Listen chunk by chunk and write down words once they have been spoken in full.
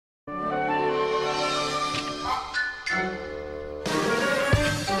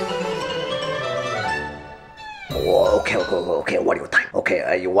Okay, one more time.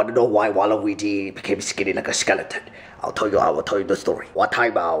 Okay, you want to know why Waluigi became skinny like a skeleton? I will tell you the story. One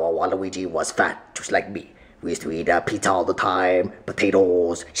time, Waluigi was fat, just like me. We used to eat pizza all the time,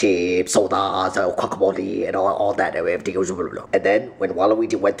 potatoes, chips, sodas, guacamole, and all that, and everything was blah. And then, when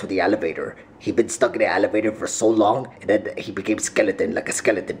Waluigi went to the elevator, he'd been stuck in the elevator for so long, and then he became skeleton, like a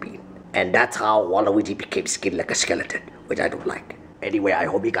skeleton bean. And that's how Waluigi became skinny like a skeleton, which I don't like. Anyway, I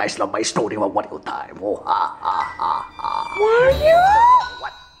hope you guys love my story one more time. Oh, ha, ha, ha, ha. Wario?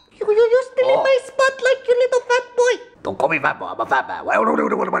 What? You're still in my spotlight, you little fat boy. Don't call me fat boy, I'm a fat man.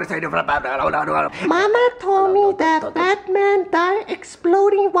 Mama told me that Batman died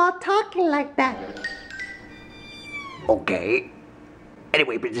exploding while talking like that. Okay.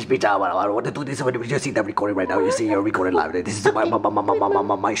 Anyway, this bitch, I want to do this. You just see that recording right now. You see, you're recording live. This is my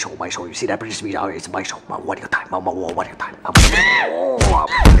show. You see that, British media? It's my show. What are your time? What are your time?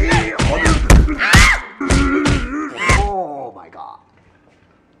 Oh my God.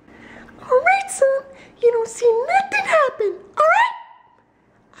 Alright, son. You don't see nothing happen, alright?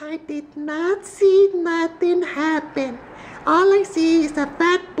 I did not see nothing happen. All I see is a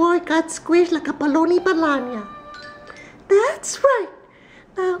fat boy got squished like a baloney balania. That's right.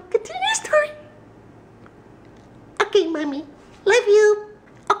 Now, continue your story. Okay, Mommy. Love you.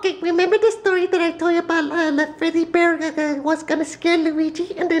 Okay, remember the story that I told you about Freddy Bear was gonna scare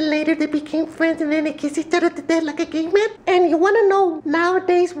Luigi, and then later they became friends, and then they kissed each other to death like a gay man? And you wanna know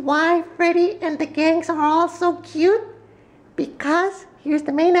nowadays why Freddy and the gangs are all so cute? Because, here's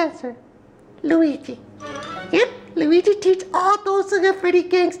the main answer. Luigi. Yep, Luigi teach all those Freddy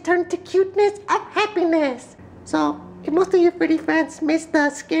gangs turn to cuteness of happiness. So, if most of you Freddy fans miss the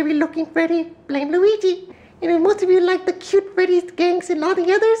scary looking Freddy, blame Luigi. And if most of you like the cute Freddy gangs and all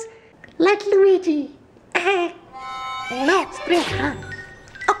the others, like Luigi. No, spring, huh?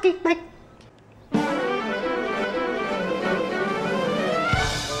 Okay, bye.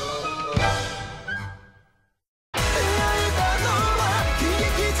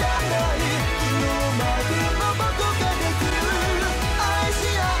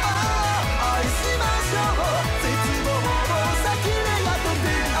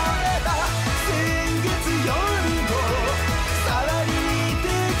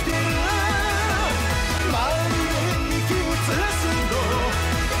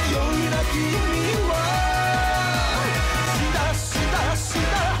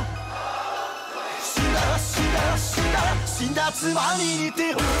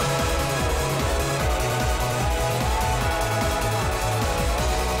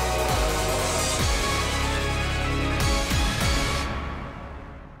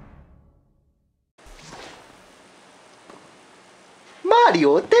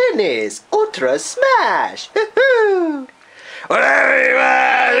 Mario Tennis Ultra Smash! Woohoo!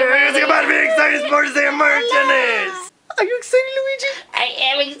 Music about being excited sports and Mario Tennis! Are you excited, Luigi? I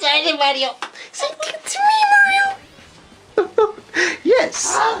am excited, Mario. Say it to me, Mario.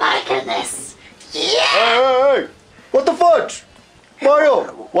 Yes. Oh my goodness. Yeah. Hey! What the fudge? Mario,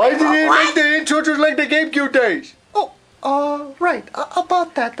 why did you make the intro just like the GameCube days? Oh, right.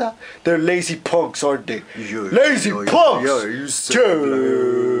 About that, they're lazy punks, aren't they? Lazy punks! Yeah, you said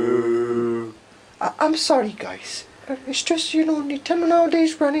I'm sorry, guys. It's just, Nintendo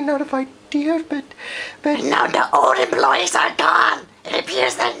nowadays running out of ideas, but... Now the old employees are gone. It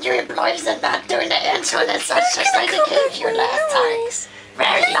appears that new employees are not doing the intro and such, just like they gave you last time.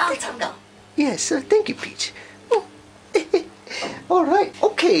 Very long time ago. Yes, thank you, Peach. Alright,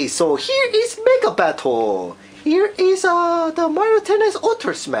 okay, so here is Mega Battle. Here is the Mario Tennis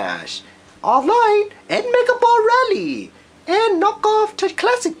Ultra Smash. Online and Mega Ball Rally. And knockoff to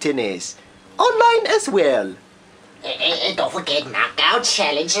Classic Tennis. Online as well. And don't forget Knockout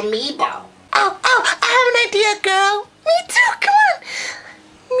Challenge Amiibo. Oh, I have an idea, girl. Me too, come on.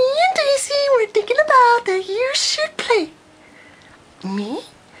 Me and Daisy were thinking about that you should play. Me?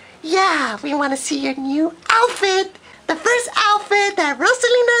 Yeah, we want to see your new outfit. The first outfit that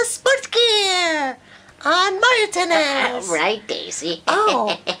Rosalina Sports Gear on Mario Tennis. Right, Daisy.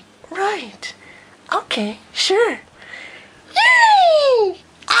 Oh, right. Okay, sure. Yay!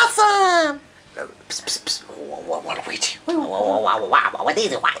 Awesome! Waluigi. What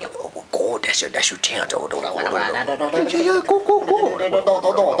is it? Go, that's your chance. Yeah, go. No, I don't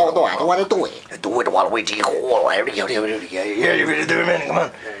want to do it. Do it, Waluigi. Yeah, come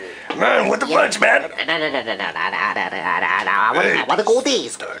on. Man, what the fudge, man? No. I want to go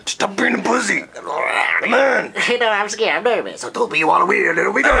this. Stop being a pussy. Come on. No, I'm scared. I'm nervous. So don't be Waluigi,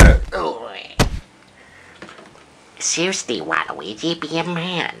 little bit. Oh. Seriously, Waluigi, be a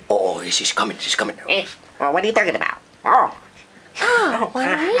man. Oh, she's coming. Well, what are you talking about? Oh. Oh,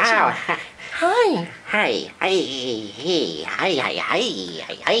 Waluigi. Hi. Hi.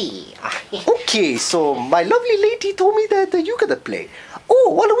 Okay, so my lovely lady told me that you gotta play.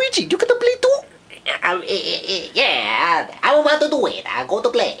 Oh, Waluigi, you gotta play too? Yeah, I want to do it. I'm going to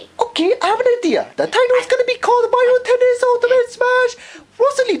play. Okay, I have an idea. The title is gonna be called Mario Tennis Ultimate Smash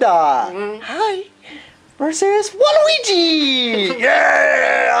Rosalina. Hi. Versus Waluigi.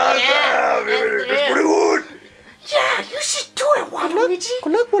 Yeah, That's pretty good. Yeah, you should do it, Waluigi.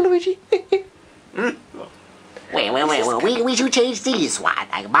 Good luck, Waluigi. Wait. We should change this one.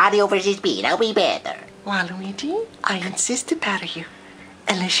 Like Mario versus me. That'll be better. Waluigi, I insist to battle you.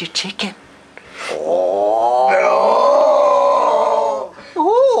 Unless you're chicken.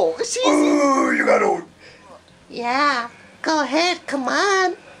 Oh, it's easy. Ooh, you got old. Yeah, go ahead, come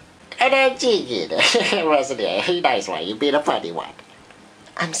on. And then chicken. Rosalina, nice one. You been a funny one.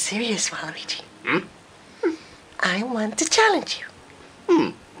 I'm serious, Waluigi. I want to challenge you.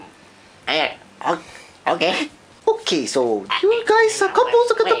 Okay. Okay, so you guys are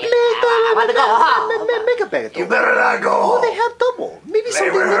couples are gonna Wait, play I want to go home. Mega Battle. You better not Oh, go. they have double. Maybe Play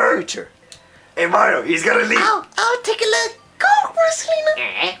someday with in the her. future. Hey, Mario, he's gonna leave. I'll take a look. Go,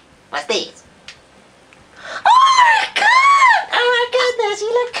 Rosalina. What's this? Oh my god! Oh my goodness,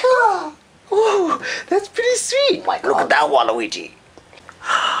 you look cool. Oh, that's pretty sweet. Look at that, Waluigi.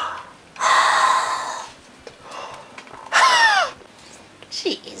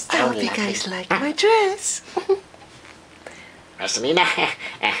 She is I so hope you lucky. guys like my dress. Rosalina.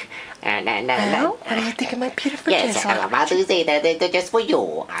 Well, what do you think of my beautiful Yes, dress? I'm about to say that just for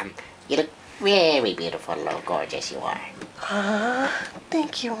you. You look very beautiful, gorgeous you are.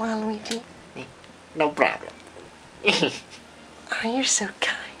 Thank you, Waluigi. No problem. Oh, you're so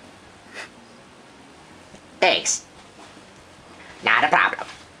kind. Thanks. Not a problem.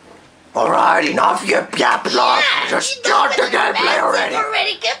 Alright, enough you yapping off. Just start the gameplay already.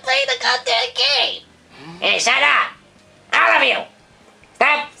 Already get play the goddamn game. Hey, shut up! All of you!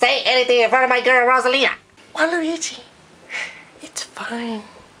 Stop saying anything in front of my girl Rosalina. Waluigi, it's fine.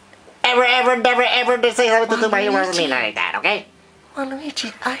 Never say something to my Waluigi. Rosalina like that, okay?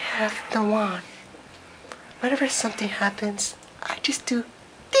 Waluigi, I have the wand. Whenever something happens, I just do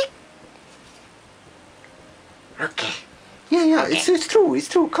tick. Okay. Yeah, it's true.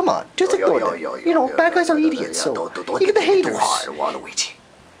 Come on, just ignore them. You know, bad guys are idiots, so you get the haters. Waluigi.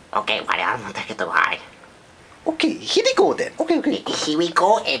 Okay, well, I don't take it too hard. Okay, here they go then. Okay. Here we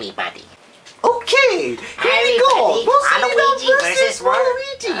go, everybody. Okay, here we go. Everybody, Rosalina Waluigi versus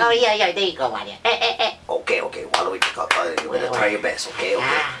Waluigi. Waluigi. Oh, yeah, there you go, Mario. Okay, Waluigi, come on. You're gonna try your best, okay?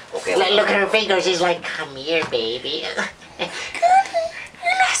 Look at her fingers. She's like, come here, baby.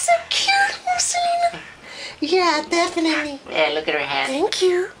 You're not so cute, Rosalina. Yeah, definitely. Yeah, look at her hand. Thank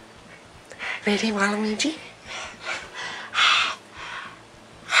you. Ready, Waluigi?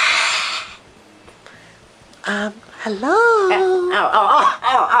 Hello.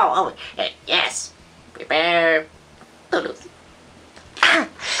 Oh. Yes. Prepare.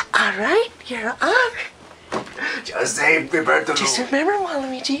 All right, you're on. Just say prepare to Just lose. remember,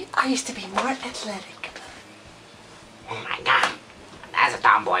 Waluigi, I used to be more athletic. Oh my god. That's a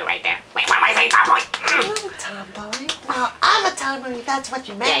tomboy right there. Wait, what am I saying, tomboy? I'm a tomboy. Well, I'm a tomboy, if that's what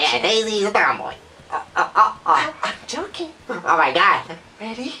you meant. Yeah, Daisy's a tomboy. I'm joking. Oh my god.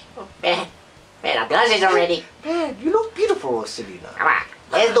 Ready? Man, I'm blushing already. Man, you look beautiful, Rosalina. Come on,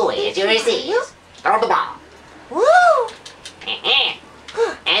 let's do it. It's your seas. Throw the ball. Woo!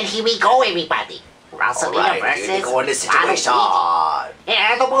 And here we go, everybody. Rosalina Alright, here we versus go in this situation. Waluigi. Yeah,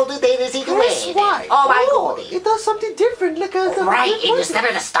 I'm about to take the Press situation. Y. Oh my god. It does something different, like a Right, and instead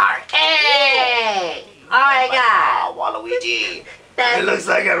of the star. Hey! Oh my god. Waluigi. That- It looks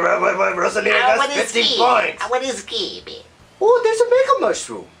like Rosalina got what is 15 ski? points. What is ski, man? Oh, there's a mega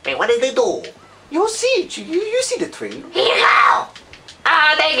mushroom. Wait, what did they do? You'll see it. You see the trailer. Here you go!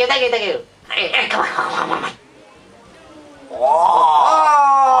 Ah, thank you. Hey, come on.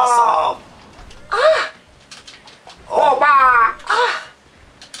 Awesome. Oh, bah!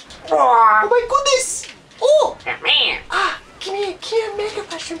 Oh my goodness! Oh! Man. Give me a mega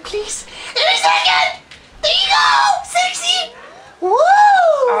mushroom, please. In a second! There you go! Sexy! Woo!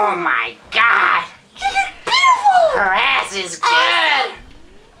 Oh my god! You look beautiful! Her ass is good!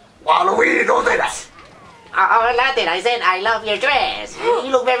 Waluigi, don't do that. Oh, nothing. I said I love your dress. You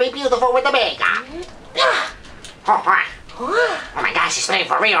look very beautiful with the makeup. Oh my gosh, she's playing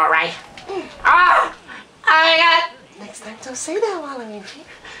for real, alright? Oh my god! Next time, don't say that, Waluigi.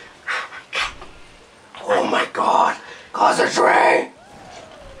 Oh my god. Concentrate.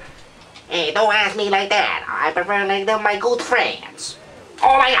 Hey, don't ask me like that. I prefer like them my good friends.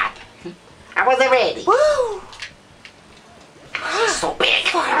 Oh my god! I wasn't ready. Woo! She's so big.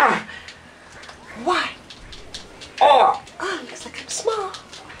 What? Oh! Oh, looks like I'm small.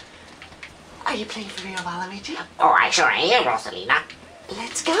 Are you playing for real, Waluigi? Oh, I sure am, Rosalina.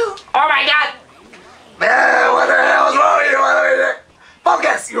 Let's go. Oh my god! Man, what the hell is wrong with you, Waluigi?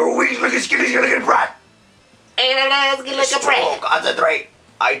 Focus! You're weak looking, skinny looking brat. Hey, let's get like a break. Concentrate.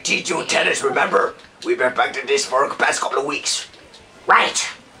 I teach you tennis, remember? We've been practicing this for the past couple of weeks. Right.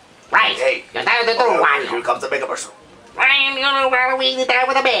 Right. Hey. You're down to do Here one. comes the mega person. I'm gonna Waluigi there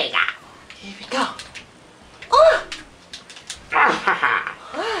with a mega. Here we go. Oh!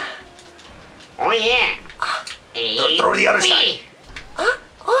 Oh yeah. A, Throw the other B. side.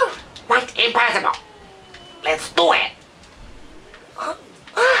 Oh! What? Impossible. Let's do it. Oh,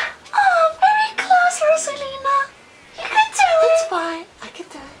 very close, Rosalina. You can do It's it. fine. I can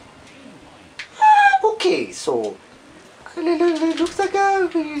do it. Okay, so... Looks like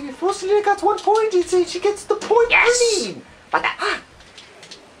if Rosalina got 1 point, she gets the point Yes. winning. What the?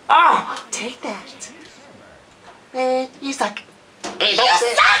 Oh! Take that. And you suck. Hey,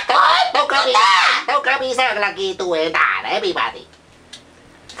 don't grab me sound like you doing that, everybody.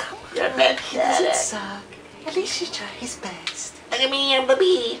 You're He bad. doesn't suck. At least you try his best. Look at me, I'm the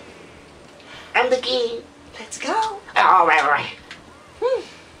bee. I'm the king. Let's go. Oh, right.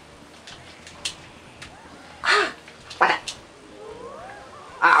 What the?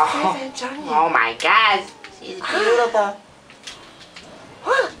 Oh, Revenge on you. oh my god. She's beautiful.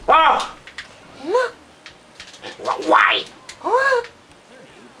 Oh! Why?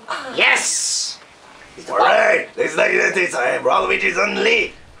 Yes! Alright, let's like this time. Waluigi's on the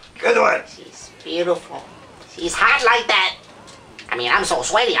lead. Good one. She's beautiful. She's hot like that. I mean, I'm so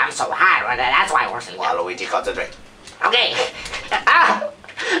sweaty, I'm so hot. Right? That's why we're sleeping. Waluigi, concentrate. Okay. Ah!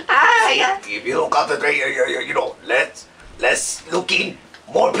 Ah! Yeah. If you don't concentrate, you know, let's looking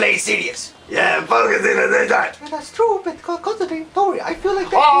more play serious. Yeah, focus in the time. Yeah, that's true, but concentrate. Don't worry, I feel like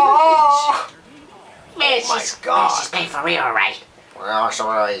that. Oh! Man, my she's, God. she's playing for real, right? Well,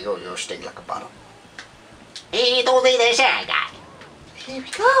 so you stink like a bottle. Hey, don't say that shit I got. Here we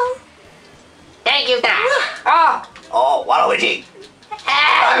go. Thank you, Dad. Oh! Oh, Waluigi,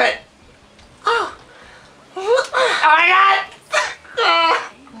 Ah! damn it. Oh, Oh my god!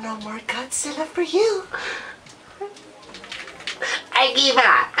 Ah! no more Godzilla for you. I give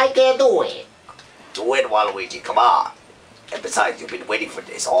up. I can't do it. Do it, Waluigi, come on. And besides, you've been waiting for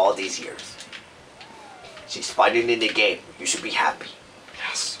this all these years. She's fighting in the game. You should be happy.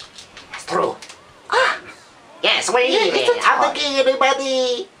 Yes, that's true. Yes, we're Yeah, even. it's a I'm tie. the king,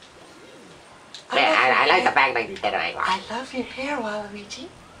 everybody. Man, I like the fact that you did it like I love your hair, Waluigi.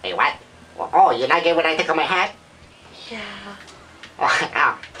 Wait, what? Oh, you like it when I take off my hat? Yeah.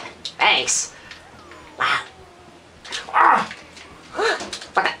 Oh, thanks. Wow. Oh.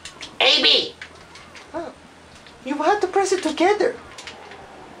 What the? AB! You have to press it together.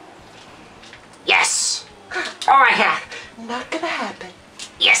 Yes! Oh my god! Not gonna happen.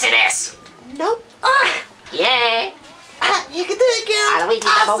 Yes, it is! Nope. Yeah! You can do it, girl.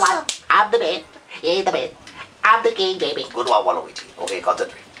 Waluigi number one. I'm the man. Yeah, the man. I'm the king, baby. Good one, Waluigi. Okay,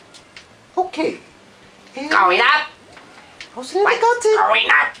 concentrate. Okay. And Going up! Rosalina What? got it. Going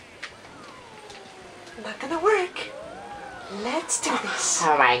up! Not gonna work. Let's do this.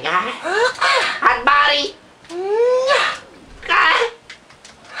 Oh my god. Hot body! Ah.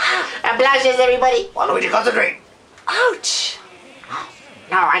 I'm blushes, everybody. Waluigi, concentrate. Ouch.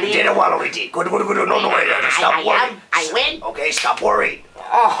 No, I You need did it, Waluigi. Good. No, stop I worrying. am. I win. Okay, stop worrying.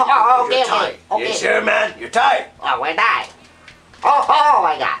 Oh, okay, You're okay. tied. Okay. You sure, man? You're tied. Oh, where'd I? Oh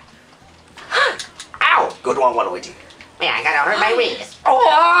my god. Ow! Good one, Waluigi. Man, I gotta hurt my wrist.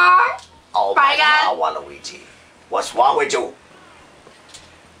 Oh! Oh My God. Waluigi. What's wrong with you?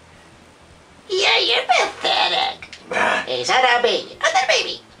 Yeah, you're pathetic. Man, Hey, shut up, baby. Another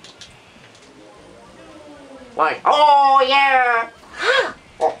baby. What? Oh, yeah.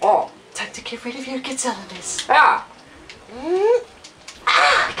 Oh. Time to get rid of your Godzilla-ness. Oh.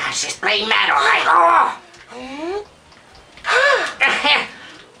 My gosh, she's playing mad, alright. Oh.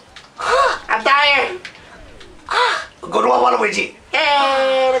 I'm tired. good one, Waluigi.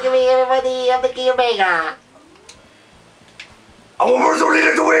 Hey, look at me, everybody. I'm the King Omega. I want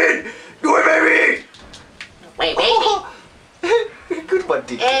Rosalina to win. Do it, baby. Wait, baby. Good one,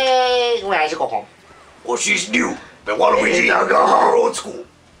 Dick. Hey, wait, I should go home. Well, she's new. But Waluigi now got her old school.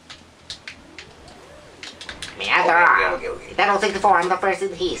 Me, after all, Okay. that 64, I'm the first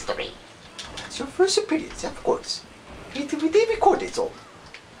in history. That's your first appearance, of course. We did record it, so.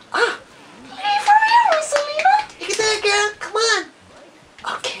 Hey, for real, Rosalina? You can do it, girl. Come on.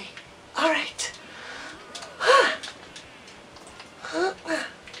 Okay. All right.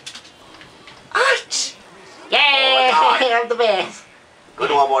 Ouch. Yay! Oh my God. I'm the best.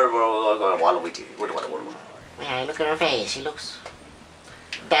 Good one, Waluigi. Good one. Yeah, look at her face. She looks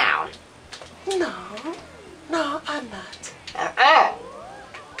down. No, I'm not.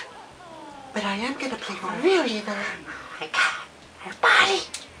 But I am gonna play for real, you know. Oh my God, her body.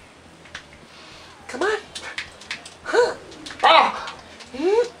 Come on. Huh. Oh!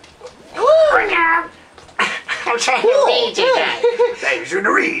 Bring her. I'm trying to read you guys. They should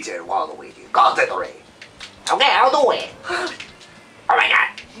read it, Waluigi. Concentrate. Okay, I'll do it. Oh my God,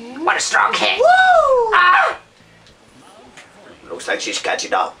 what a strong hit. Woo! Ah! Looks like she's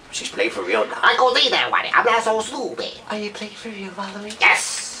catching up. She's playing for real now. I go see that one. I'm not so stupid. Are you playing for real, Waluigi?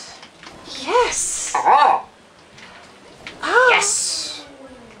 Yes. Yes. Oh. Oh. Yes.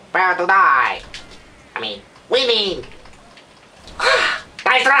 Prepare to die. I mean, winning.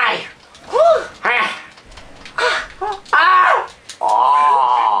 Nice try. Ah.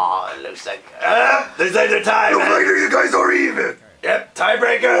 Oh, it looks like the time. Looks like you guys are even. Yep,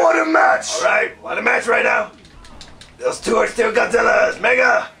 tiebreaker. What a match! All right, what a match right now. Those two are still Godzilla's.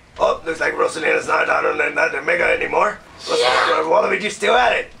 Mega. Oh, looks like Rosalina's not the Mega anymore. Waluigi's still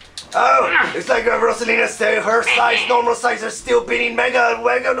at it. Oh, looks like Rosalina's still, her size, normal size, are still beating Mega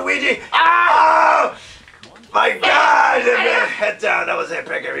Luigi. Oh, my God! Head down. That was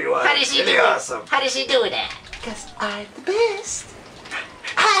epic, everyone. How did she really do awesome. it? How did she do that? Because I'm the best.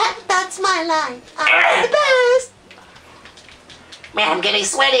 That's my line. I'm the best. Man, I'm getting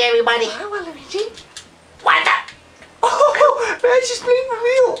sweaty, everybody. Hi, Waluigi. What the? Oh, man, she's playing for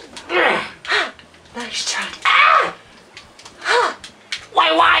real. Nice try.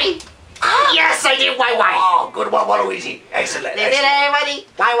 Why? Yes, I did. Why? Oh, good one, Waluigi. Excellent. They did it, everybody.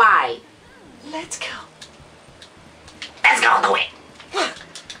 Why? Let's go. Let's go do it.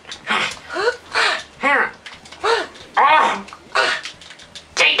 Oh,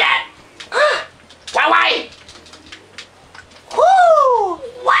 take that. Why? Woo!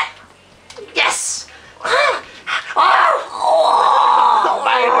 What? Yes. Oh,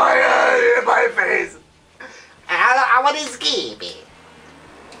 my face. I want to ski, man.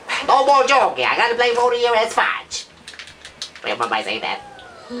 No more joking. I gotta play 40 years as Fudge. Remember I say that?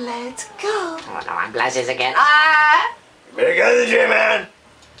 Let's go. Oh no, I'm blushes again. Ah! Better get the gym, man.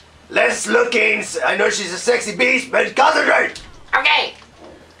 Less looking. I know she's a sexy beast, but concentrate. Okay.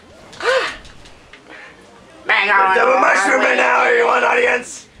 Mega. Double mushroom it now, everyone,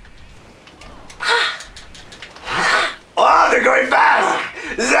 audience. Oh, they're going fast.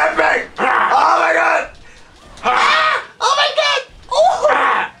 This is epic. Oh my God. Oh my God.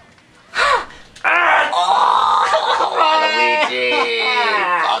 Waluigi,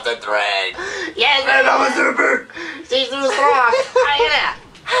 concentrate. Yes, Man, that was super. she's too strong. I get it.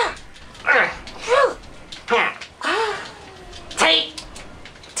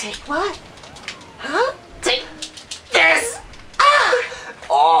 Take what? Huh? Take this.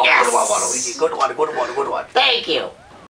 Oh, Yes. good one, Waluigi. Good one. Thank you.